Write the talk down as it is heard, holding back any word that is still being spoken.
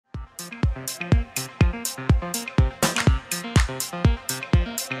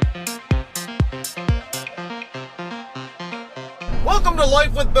Welcome to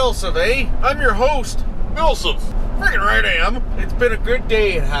Life with BillSiff, eh? I'm your host, BillSiff. Freaking right I am. It's been a good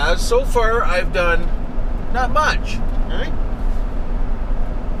day, it has. So far, I've done not much, right?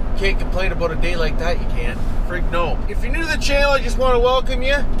 Can't complain about a day like that, you can't. Frig no. If you're new to the channel, I just want to welcome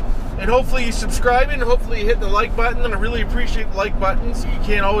you. And hopefully you subscribe and hopefully you hit the like button. And I really appreciate the like buttons. You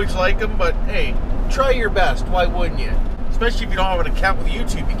can't always like them, but hey, try your best. Why wouldn't you? Especially if you don't have an account with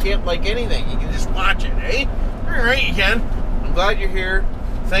YouTube. You can't like anything. You can just watch it, eh? Alright, you can. I'm glad you're here.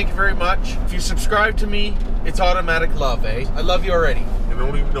 Thank you very much. If you subscribe to me, it's automatic love, eh? I love you already. I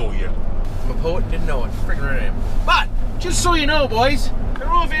don't even know yet. I'm a poet and didn't know it. Freaking right I am. But, just so you know, boys, I don't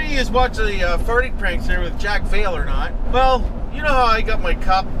know if any of you has watched the farting pranks there with Jack Vale or not. Well, you know how I got my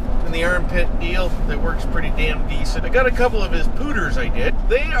cup and the armpit deal that works pretty damn decent. I got a couple of his Pooters I did.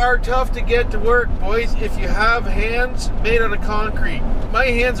 They are tough to get to work, boys, if you have hands made out of concrete. My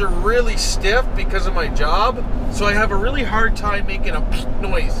hands are really stiff because of my job, so I have a really hard time making a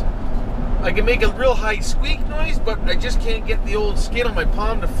noise. I can make a real high squeak noise, but I just can't get the old skin on my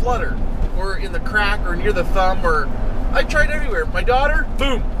palm to flutter, or in the crack, or near the thumb, or I tried everywhere. My daughter,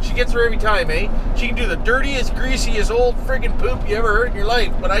 boom, she gets her every time, eh? She can do the dirtiest, greasiest, old friggin' poop you ever heard in your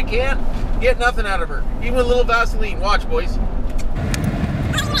life, but I can't get nothing out of her. Even with a little Vaseline. Watch, boys.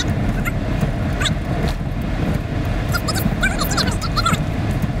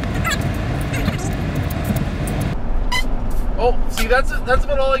 Oh, see, that's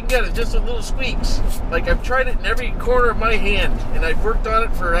about all I can get, is just some little squeaks. Like, I've tried it in every corner of my hand, and I've worked on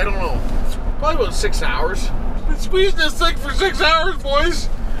it for, I don't know, probably about 6 hours. Been squeezing this thing for 6 hours, boys.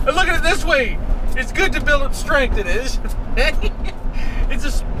 And look at it this way. It's good to build up strength, it is. It's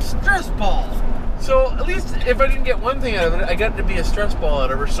a stress ball. So, at least if I didn't get one thing out of it, I got to be a stress ball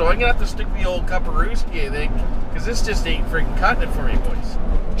out of her. So I'm going to have to stick the old cuparooski, I think, because this just ain't freaking cutting it for me, boys.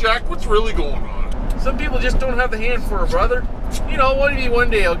 Jack, what's really going on? Some people just don't have the hand for her, brother. You know, maybe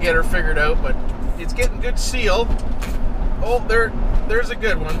one day I'll get her figured out, but it's getting good seal. Oh, there's a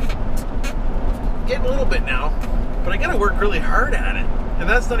good one. Getting a little bit now, but I gotta work really hard at it. And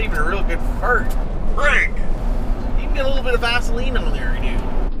that's not even a real good fart. Frank! You can get a little bit of Vaseline on there, you do.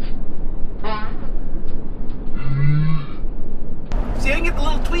 See, I can get the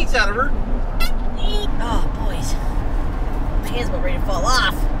little tweaks out of her. Oh, boys. My hand's about ready to fall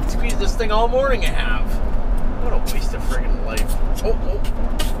off. Squeeze this thing all morning I have. What a waste of friggin' life.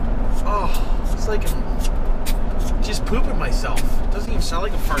 Oh, it's like I'm just pooping myself. It doesn't even sound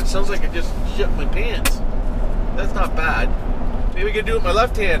like a fart. It sounds like I just shit my pants. That's not bad. Maybe I can do it with my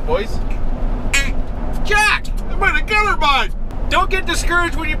left hand, boys. Jack! I might have got her, bud! Don't get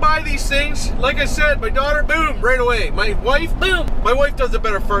discouraged when you buy these things. Like I said, my daughter, boom, right away. My wife, boom. My wife does a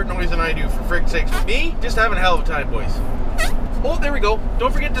better fart noise than I do, for frick's sakes. Me, just having a hell of a time, boys. Oh, there we go.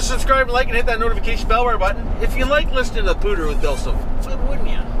 Don't forget to subscribe, like, and hit that notification bell button. If you like listening to Pooter with BillSiff, why wouldn't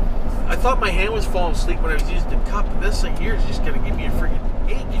you? I thought my hand was falling asleep when I was using the cup. This thing here is just going to give me a freaking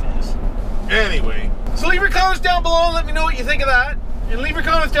ache, it is. Anyway. So leave your comments down below and let me know what you think of that. And leave your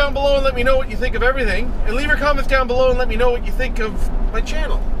comments down below and let me know what you think of everything. And leave your comments down below and let me know what you think of my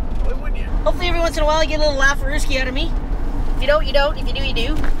channel. Why wouldn't you? Hopefully every once in a while you get a little Lapeer out of me. If you don't, you don't. If you do, you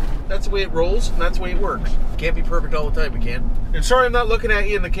do. That's the way it rolls, and that's the way it works. Can't be perfect all the time, we can. And sorry I'm not looking at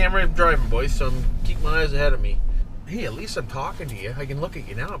you in the camera, I'm driving, boys, so I'm keeping my eyes ahead of me. Hey, at least I'm talking to you. I can look at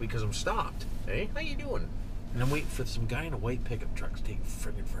you now because I'm stopped. Hey, how you doing? And I'm waiting for some guy in a white pickup truck to take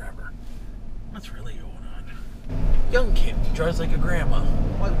friggin' forever. What's really going on? Young kid, he drives like a grandma.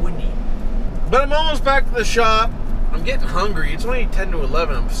 Why wouldn't he? But I'm almost back to the shop. I'm getting hungry. It's only 10 to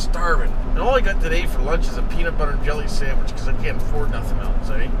 11. I'm starving. And all I got today for lunch is a peanut butter and jelly sandwich because I can't afford nothing else,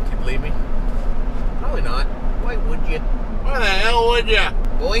 eh? Can you believe me? Probably not. Why would you? Why the hell would ya?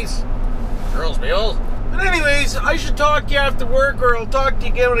 Boys, girls, bills. But anyways, I should talk to you after work, or I'll talk to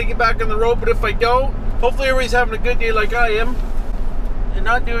you again when I get back on the road. But if I don't, hopefully everybody's having a good day like I am. And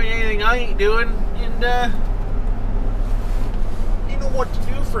not doing anything I ain't doing. And, you know what to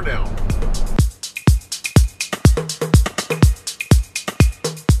do for now.